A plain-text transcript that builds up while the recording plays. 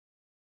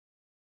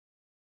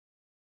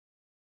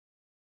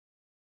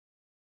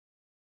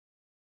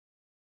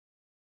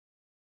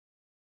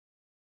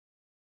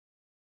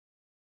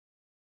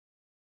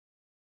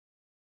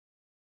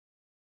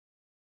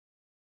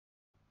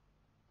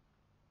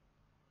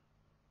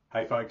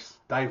Hey folks,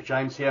 Dave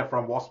James here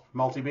from WASSP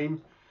Multibeam.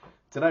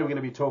 Today we're going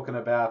to be talking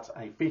about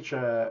a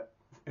feature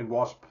in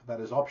WASSP that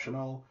is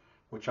optional,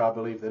 which I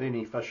believe that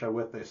any fisher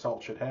with their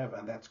salt should have,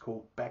 and that's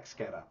called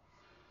Backscatter.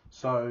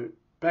 So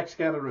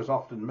Backscatter is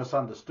often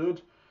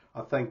misunderstood.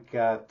 I think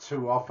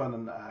too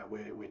often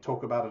we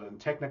talk about it in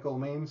technical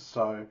means.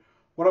 So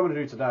what I'm going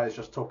to do today is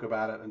just talk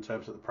about it in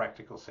terms of the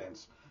practical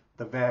sense,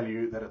 the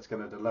value that it's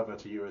going to deliver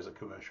to you as a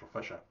commercial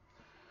fisher.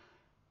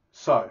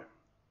 So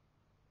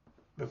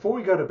before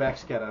we go to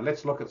Backscatter,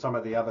 let's look at some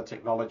of the other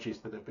technologies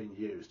that have been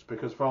used,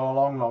 because for a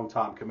long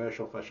time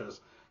commercial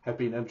fishers have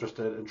been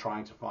interested in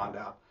trying to find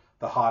out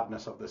the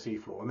hardness of the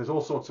seafloor, and there's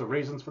all sorts of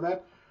reasons for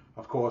that.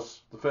 Of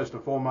course, the first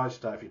and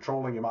foremost, if you're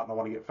trawling, you might not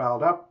want to get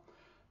fouled up,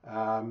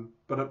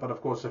 but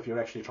of course if you're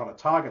actually trying to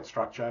target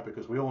structure,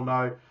 because we all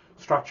know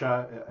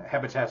structure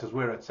habitat is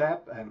where it's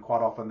at, and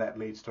quite often that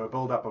leads to a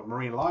build-up of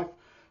marine life,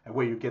 and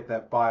where you get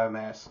that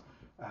biomass,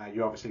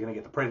 you're obviously going to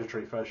get the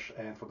predatory fish,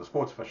 and for the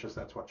sports fishers,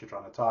 that's what you're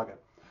trying to target.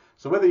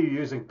 So whether you're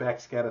using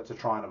Backscatter to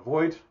try and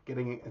avoid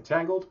getting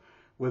entangled,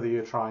 whether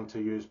you're trying to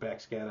use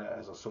Backscatter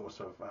as a source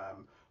of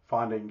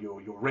finding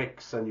your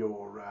wrecks and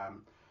your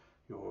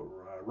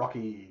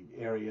rocky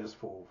areas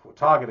for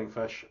targeting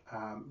fish,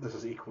 this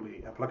is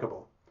equally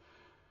applicable.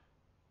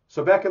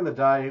 So back in the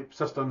day,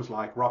 systems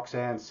like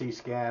Roxanne,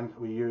 C-Scan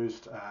were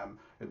used.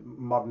 In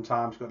modern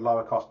times, got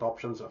lower cost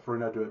options.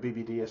 Furuno do a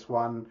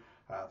BBDS1.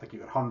 I think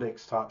you've got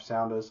Hondex type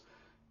sounders,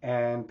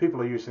 and people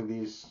are using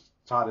these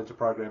tied into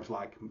programs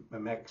like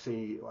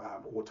Maxi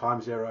or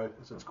Time Zero,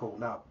 as it's called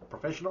now,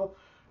 professional.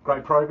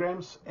 Great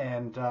programs,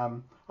 and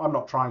I'm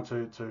not trying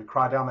to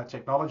cry down that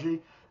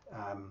technology.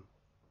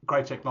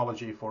 Great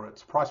technology for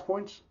its price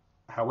point.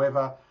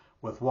 However,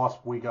 with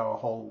WASSP, we go a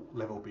whole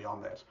level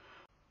beyond that.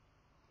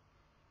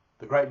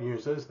 The great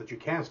news is that you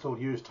can still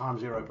use Time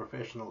Zero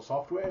Professional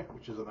software,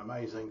 which is an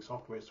amazing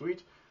software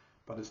suite,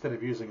 but instead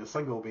of using a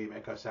single beam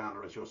echo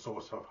sounder as your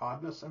source of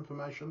hardness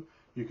information,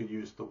 you could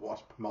use the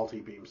WASSP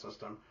multi-beam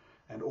system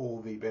and all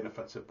the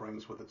benefits it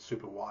brings with its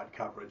super wide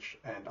coverage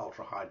and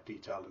ultra high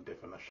detail and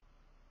definition.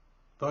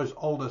 Those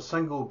older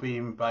single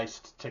beam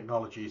based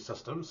technology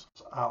systems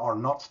are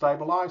not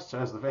stabilized, so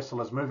as the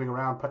vessel is moving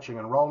around, pitching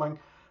and rolling,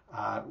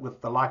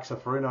 with the likes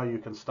of Furuno, you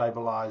can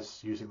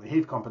stabilize using the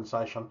heave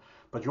compensation,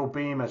 but your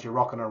beam as you're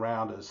rocking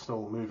around is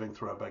still moving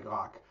through a big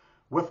arc.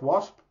 With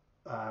WASSP,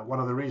 one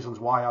of the reasons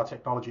why our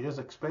technology is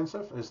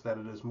expensive is that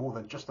it is more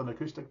than just an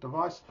acoustic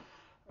device.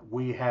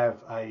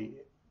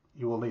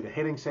 You will need a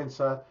heading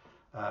sensor,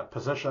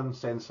 position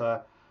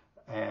sensor,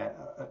 an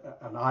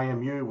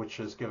IMU, which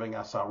is giving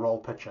us our roll,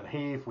 pitch and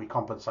heave. We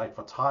compensate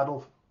for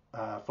tidal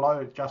flow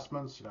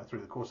adjustments, through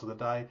the course of the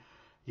day,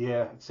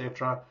 year,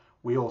 etc.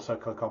 We also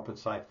can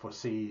compensate for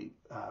seawater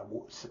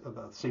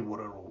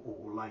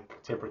or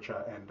lake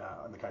temperature, and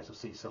in the case of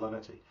sea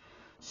salinity.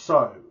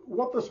 So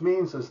what this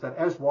means is that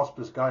as WASSP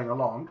is going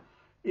along,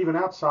 even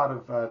outside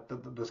of the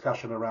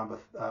discussion around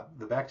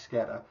the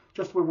backscatter,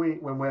 just when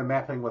we're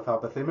mapping with our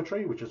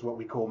bathymetry, which is what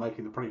we call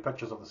making the pretty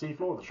pictures of the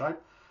seafloor, the shape,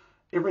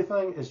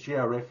 everything is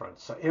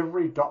georeferenced. So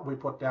every dot we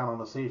put down on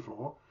the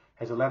seafloor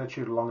has a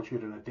latitude, a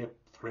longitude, and a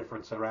depth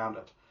reference around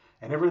it,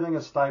 and everything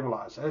is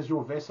stabilized. As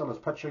your vessel is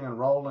pitching and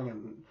rolling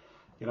and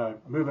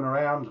moving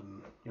around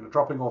and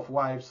dropping off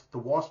waves, the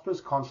WASSP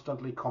is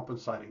constantly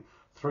compensating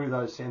through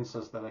those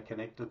sensors that are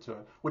connected to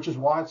it, which is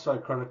why it's so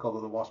critical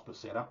that the WASSP is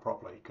set up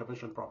properly,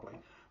 commissioned properly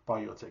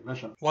by your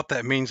technician. What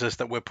that means is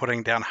that we're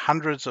putting down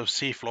hundreds of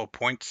seafloor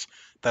points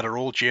that are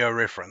all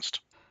geo-referenced.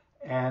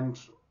 And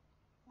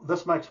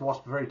this makes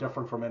WASSP very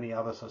different from any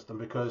other system,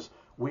 because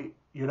you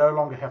no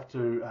longer have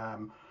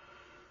to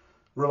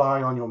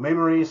rely on your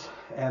memories,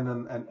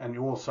 and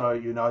you also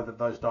that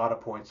those data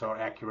points are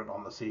accurate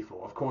on the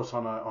seafloor. Of course,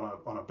 on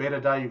a better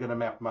day, you're going to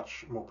map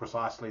much more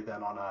precisely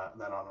than on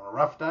a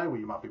rough day, where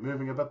you might be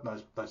moving a bit.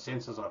 Those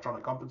sensors are trying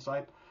to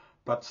compensate,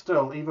 but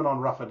still, even on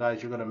rougher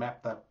days, you're going to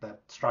map that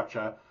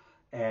structure,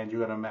 and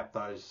you're going to map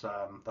those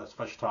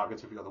fish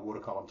targets if you've got the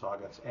water column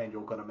targets, and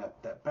you're going to map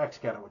that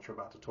backscatter, which we're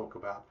about to talk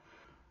about.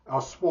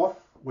 Our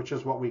swath, which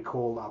is what we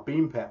call our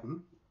beam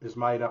pattern, is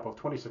made up of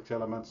 26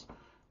 elements,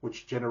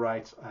 which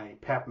generates a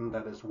pattern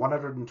that is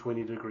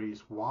 120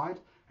 degrees wide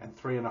and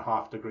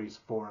 3.5 degrees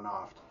fore and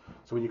aft.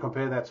 So when you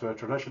compare that to a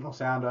traditional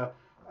sounder,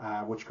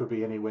 which could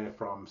be anywhere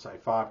from, say,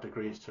 5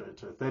 degrees to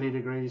 30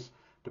 degrees,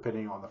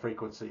 depending on the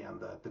frequency and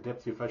the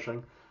depth you're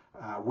fishing,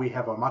 we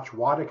have a much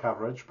wider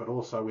coverage, but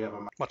also we have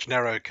a much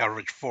narrower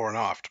coverage fore and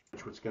aft,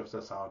 which gives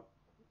us our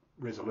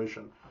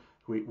resolution.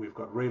 We've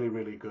got really,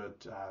 really good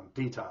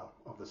detail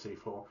of the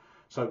seafloor.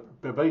 So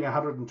by being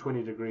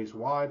 120 degrees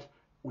wide,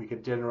 we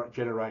could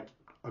generate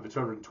over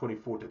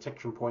 224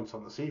 detection points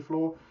on the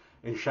seafloor.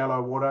 In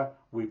shallow water,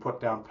 we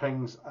put down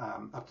pings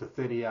up to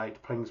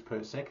 38 pings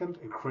per second,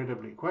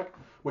 incredibly quick,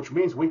 which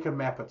means we can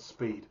map at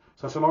speed.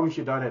 So long as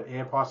you don't have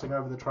air passing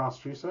over the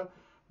transducer,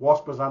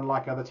 WASSP is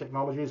unlike other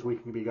technologies. We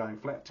can be going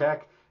flat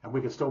tack, and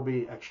we can still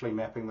be actually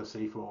mapping the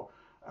seafloor,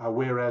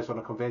 whereas on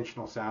a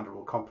conventional sounder,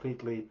 will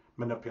completely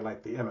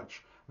manipulate the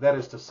image. That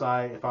is to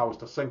say, if I was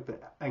to sink the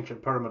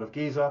ancient pyramid of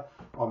Giza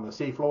on the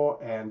seafloor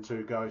and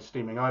to go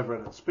steaming over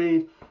it at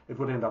speed, it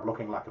would end up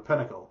looking like a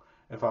pinnacle.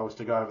 If I was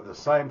to go over the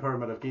same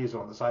pyramid of Giza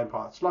on the same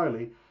path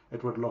slowly,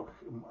 it would look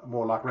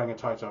more like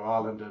Rangitoto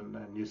Island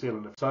in New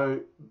Zealand. So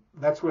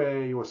that's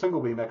where your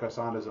single beam echo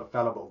sounders are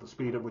fallible. The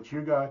speed at which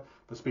you go,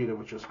 the speed at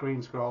which your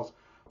screen scrolls.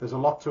 There's a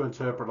lot to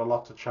interpret, a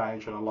lot to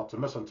change, and a lot to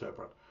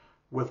misinterpret.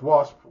 With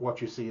WASP,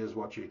 what you see is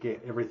what you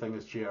get. Everything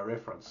is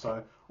geo-referenced.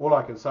 So all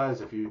I can say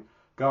is if you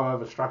go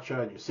over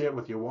structure and you see it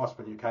with your WASP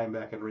and you came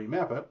back and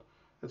remap it,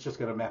 it's just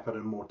going to map it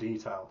in more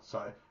detail.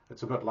 So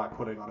it's a bit like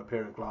putting on a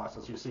pair of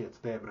glasses. You see it's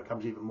there, but it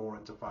comes even more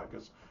into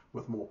focus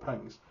with more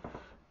pings.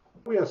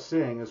 What we're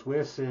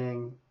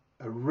seeing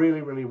a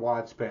really, really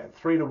wide span,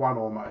 3 to 1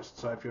 almost.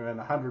 So if you're in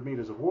 100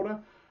 meters of water,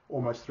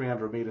 almost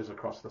 300 meters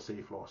across the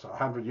seafloor. So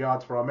 100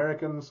 yards for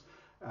Americans.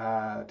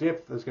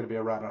 Depth is going to be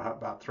around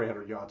about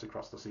 300 yards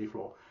across the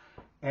seafloor.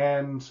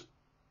 And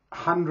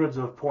hundreds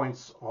of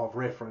points of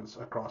reference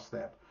across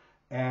that.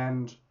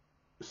 And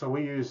so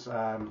we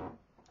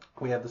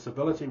have this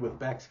ability with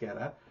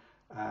Backscatter,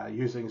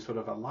 using sort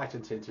of a light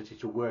intensity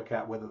to work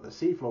out whether the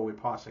seafloor we're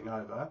passing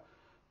over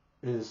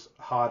is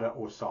harder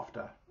or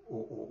softer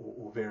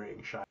or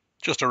varying shape.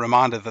 Just a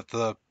reminder that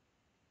the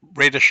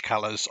reddish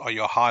colors are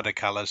your harder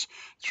colors,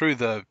 through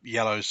the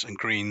yellows and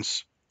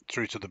greens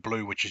through to the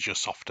blue, which is your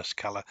softest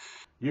color.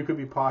 You could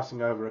be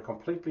passing over a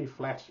completely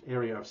flat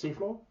area of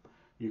seafloor.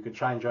 You could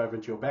change over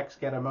into your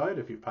backscatter mode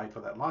if you've paid for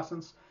that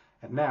license,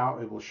 and now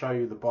it will show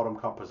you the bottom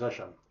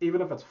composition,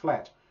 even if it's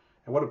flat.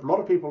 And what a lot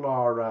of people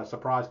are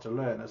surprised to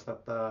learn is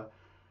that the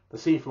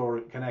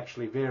seafloor can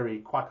actually vary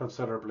quite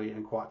considerably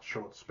in quite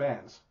short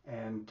spans.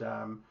 And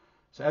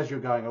so as you're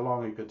going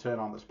along, you can turn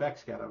on this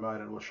backscatter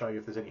mode and it will show you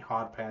if there's any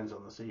hard pans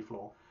on the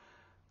seafloor.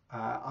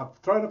 I've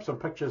thrown up some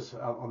pictures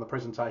on the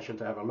presentation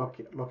to have a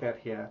look at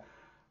here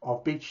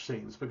of beach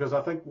scenes, because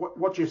I think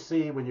what you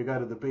see when you go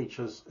to the beach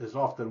is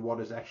often what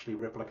is actually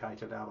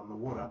replicated out on the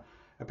water.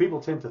 And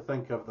people tend to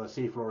think of the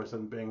seafloor as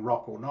in being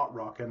rock or not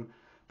rock, and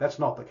that's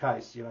not the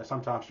case. You know,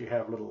 sometimes you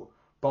have little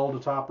boulder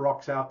type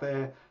rocks out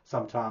there,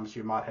 sometimes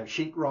you might have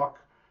sheet rock,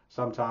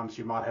 sometimes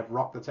you might have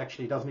rock that's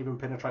actually doesn't even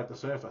penetrate the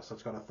surface.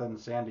 It's got a thin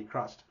sandy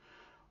crust.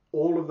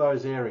 All of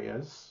those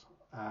areas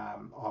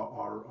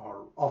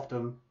are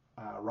often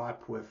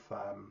ripe with,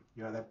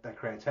 that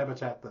creates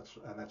habitat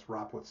that's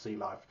ripe with sea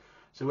life.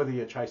 So whether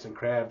you're chasing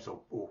crabs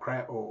or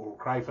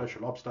crayfish or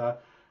lobster,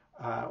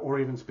 or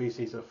even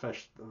species of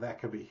fish, that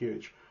could be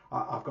huge.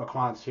 I've got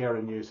clients here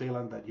in New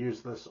Zealand that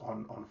use this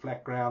on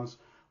flat grounds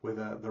where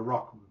the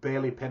rock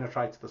barely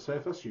penetrates the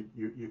surface.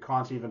 You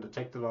can't even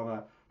detect it on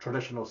a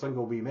traditional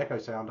single beam echo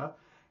sounder,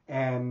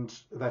 and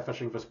they're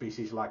fishing for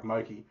species like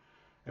moki.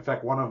 In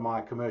fact, one of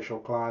my commercial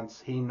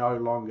clients, he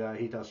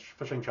does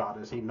fishing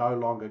charters, he no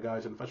longer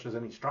goes and fishes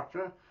any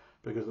structure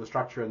because the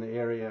structure in the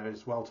area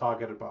is well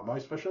targeted by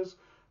most fishers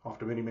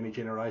after many, many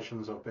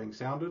generations of being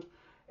sounded.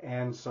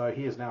 And so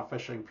he is now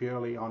fishing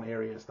purely on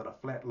areas that are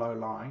flat,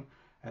 low-lying,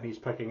 and he's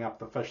picking up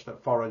the fish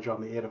that forage on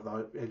the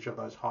edge of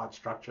those hard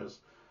structures.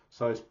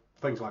 So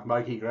things like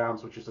moki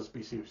grounds, which is a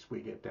species we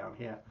get down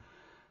here.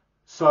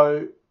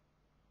 So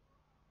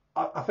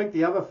I think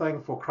the other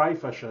thing for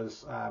crayfish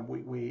is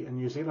we in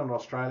New Zealand and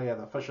Australia,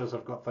 the fishers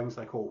have got things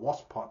they call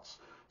WASP pots.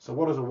 So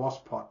what is a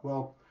WASP pot?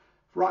 Well,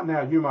 right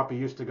now you might be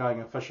used to going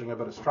and fishing a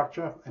bit of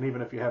structure, and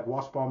even if you have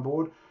WASP on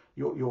board,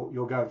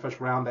 you'll go and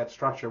fish around that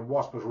structure.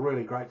 WASP is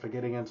really great for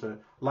getting into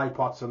lay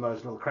pots and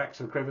those little cracks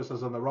and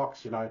crevices in the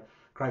rocks. You know,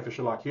 crayfish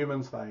are like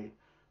humans. They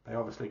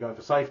obviously go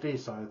for safety,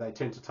 so they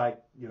tend to take,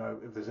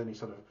 if there's any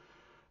sort of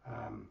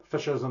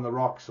fissures in the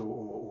rocks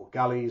or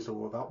gullies,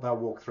 or they'll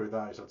walk through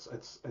those.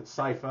 It's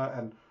safer,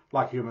 and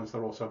like humans,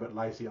 they're also a bit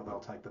lazier. They'll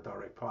take the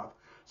direct path.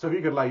 So if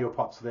you could lay your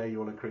pots there,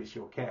 you'll increase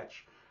your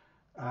catch.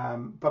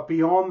 But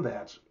beyond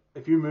that,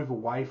 if you move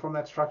away from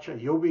that structure,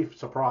 you'll be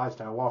surprised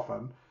how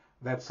often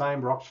that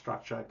same rock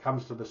structure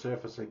comes to the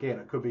surface again.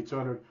 It could be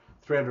 200,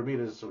 300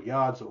 meters or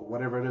yards or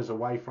whatever it is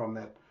away from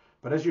that.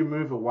 But as you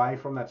move away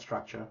from that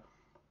structure,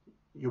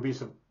 you'll be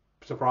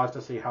surprised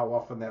to see how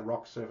often that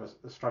rock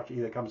structure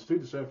either comes to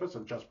the surface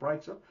and just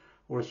breaks it,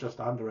 or it's just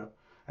under it.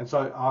 And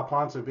so our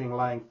clients have been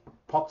laying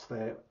pots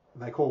there.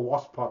 They call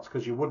WASP pots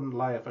because you wouldn't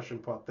lay a fishing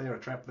pot there, a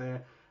trap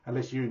there,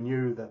 unless you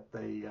knew that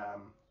the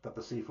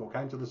seafloor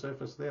came to the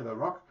surface there, the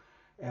rock,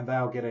 and they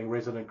are getting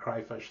resident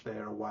crayfish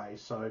there away.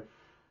 So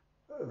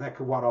that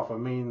could quite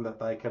often mean that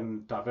they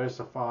can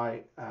diversify.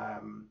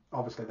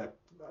 Obviously, that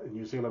in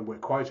New Zealand we're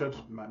quoted.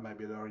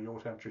 Maybe they're in your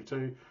country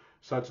too.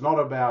 So it's not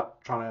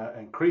about trying to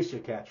increase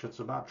your catch. It's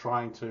about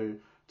trying to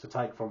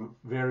take from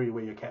vary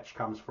where your catch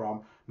comes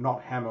from,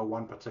 not hammer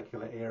one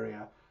particular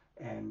area,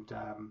 and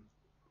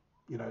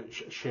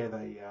share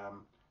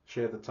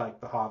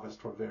the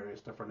harvest from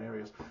various different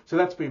areas. So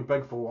that's been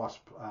big for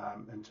WASP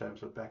in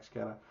terms of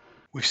backscatter.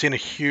 We've seen a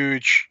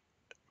huge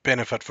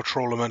benefit for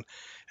trawlermen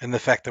in the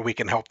fact that we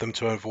can help them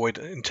to avoid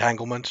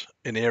entanglement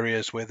in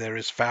areas where there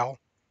is foul.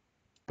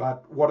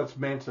 But what it's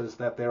meant is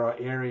that there are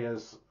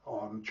areas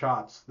on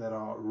charts that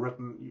are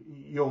written.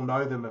 You'll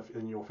know them if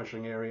in your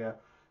fishing area.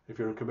 If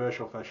you're a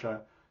commercial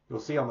fisher, you'll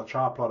see on the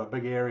chart plot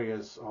big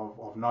areas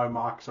of no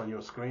marks on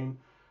your screen,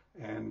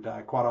 and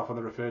quite often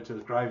they're referred to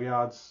as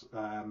graveyards,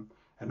 and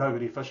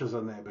nobody fishes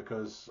in there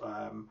because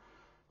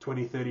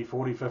 20, 30,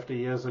 40, 50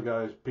 years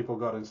ago people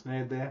got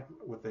ensnared there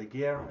with their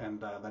gear, and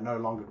they no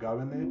longer go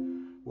in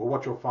there. Well,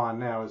 what you'll find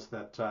now is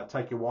that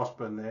take your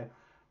WASSP in there,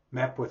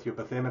 map with your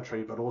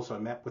bathymetry, but also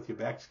map with your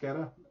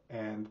backscatter,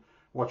 and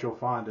what you'll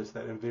find is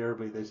that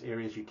invariably there's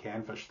areas you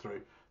can fish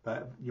through.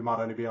 That you might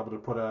only be able to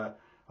put a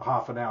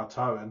half an hour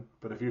tow in,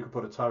 but if you could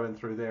put a tow in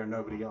through there and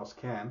nobody else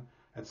can,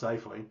 and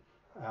safely,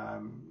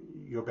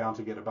 you're bound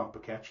to get a bumper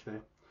catch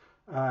there.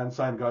 And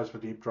same goes for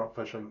deep drop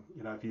fishing.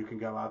 You know, if you can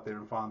go out there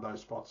and find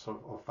those spots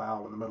of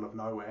foul in the middle of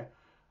nowhere,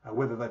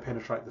 whether they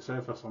penetrate the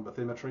surface on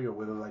bathymetry or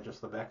whether they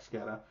just the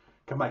backscatter,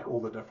 can make all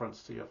the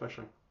difference to your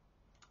fishing.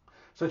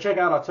 So check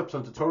out our tips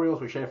and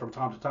tutorials we share from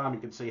time to time. You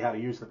can see how to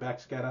use the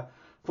backscatter.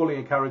 Fully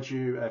encourage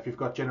you, if you've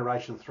got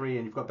Generation 3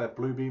 and you've got that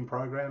Bluebeam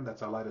program,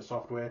 that's our latest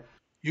software.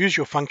 Use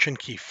your function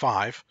key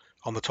 5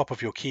 on the top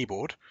of your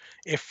keyboard,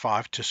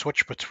 F5, to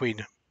switch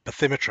between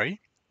bathymetry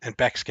and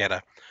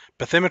backscatter.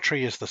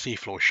 Bathymetry is the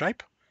seafloor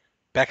shape.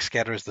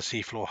 Backscatter is the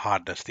seafloor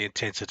hardness, the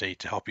intensity,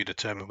 to help you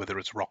determine whether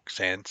it's rock,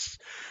 sands,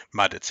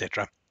 mud,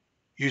 etc.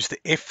 Use the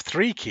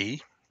F3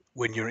 key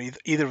when you're in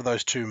either of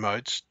those two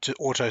modes to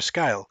auto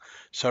scale.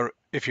 So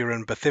if you're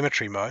in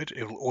bathymetry mode,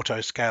 it will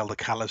auto scale the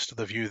colors to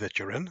the view that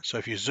you're in. So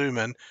if you zoom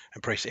in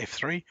and press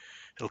F3,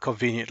 it'll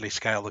conveniently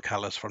scale the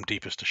colors from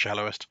deepest to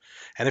shallowest.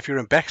 And if you're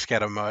in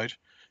backscatter mode,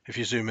 if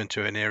you zoom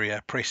into an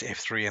area, press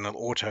F3 and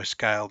it'll auto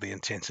scale the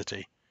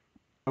intensity.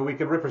 We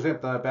can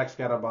represent the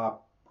backscatter by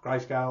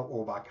grayscale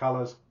or by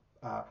colors.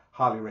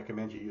 Highly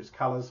recommend you use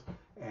colors,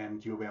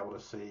 and you'll be able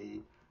to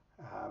see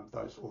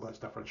all those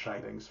different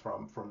shadings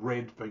from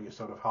red being your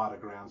sort of harder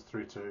grounds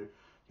through to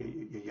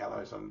your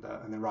yellows and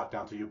then right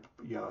down to your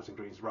yellows and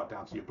greens, right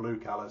down to your blue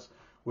colors,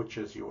 which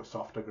is your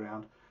softer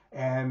ground.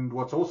 And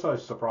what's also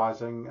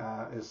surprising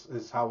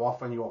is how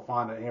often you'll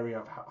find an area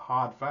of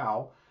hard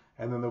foul,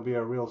 and then there'll be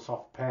a real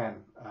soft pan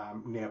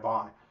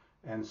nearby.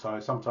 And so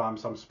sometimes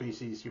some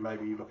species you may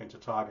be looking to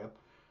target,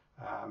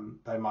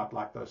 they might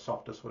like those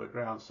softer sort of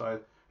grounds. So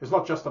it's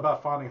not just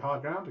about finding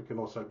hard ground, it can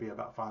also be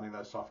about finding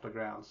those softer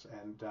grounds.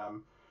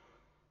 And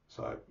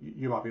so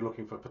you might be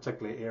looking for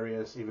particular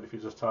areas, even if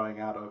you're just towing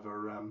out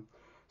over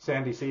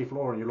sandy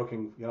seafloor and you're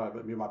looking,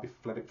 but you might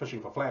be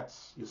fishing for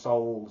flats, your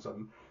soles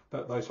and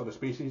those sort of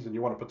species, and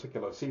you want a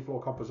particular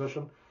seafloor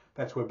composition.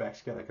 That's where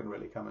backscatter can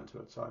really come into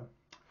it.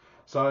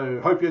 So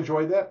hope you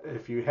enjoyed that.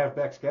 If you have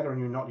backscatter and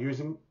you're not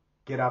using,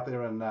 get out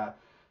there and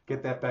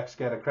get that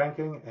backscatter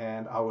cranking,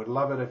 and I would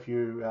love it if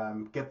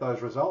you get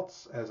those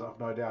results, as I've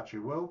no doubt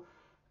you will.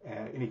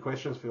 Any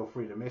questions, feel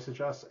free to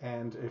message us,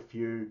 and if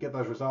you get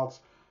those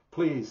results,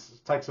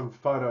 please take some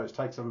photos,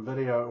 take some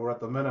video, or at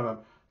the minimum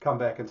come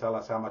back and tell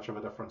us how much of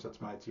a difference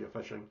it's made to your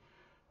fishing,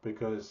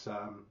 because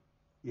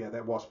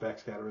that WASSP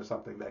backscatter is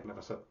something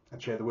magnificent.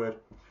 And share the word.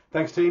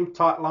 Thanks team,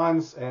 tight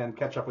lines, and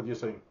catch up with you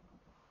soon.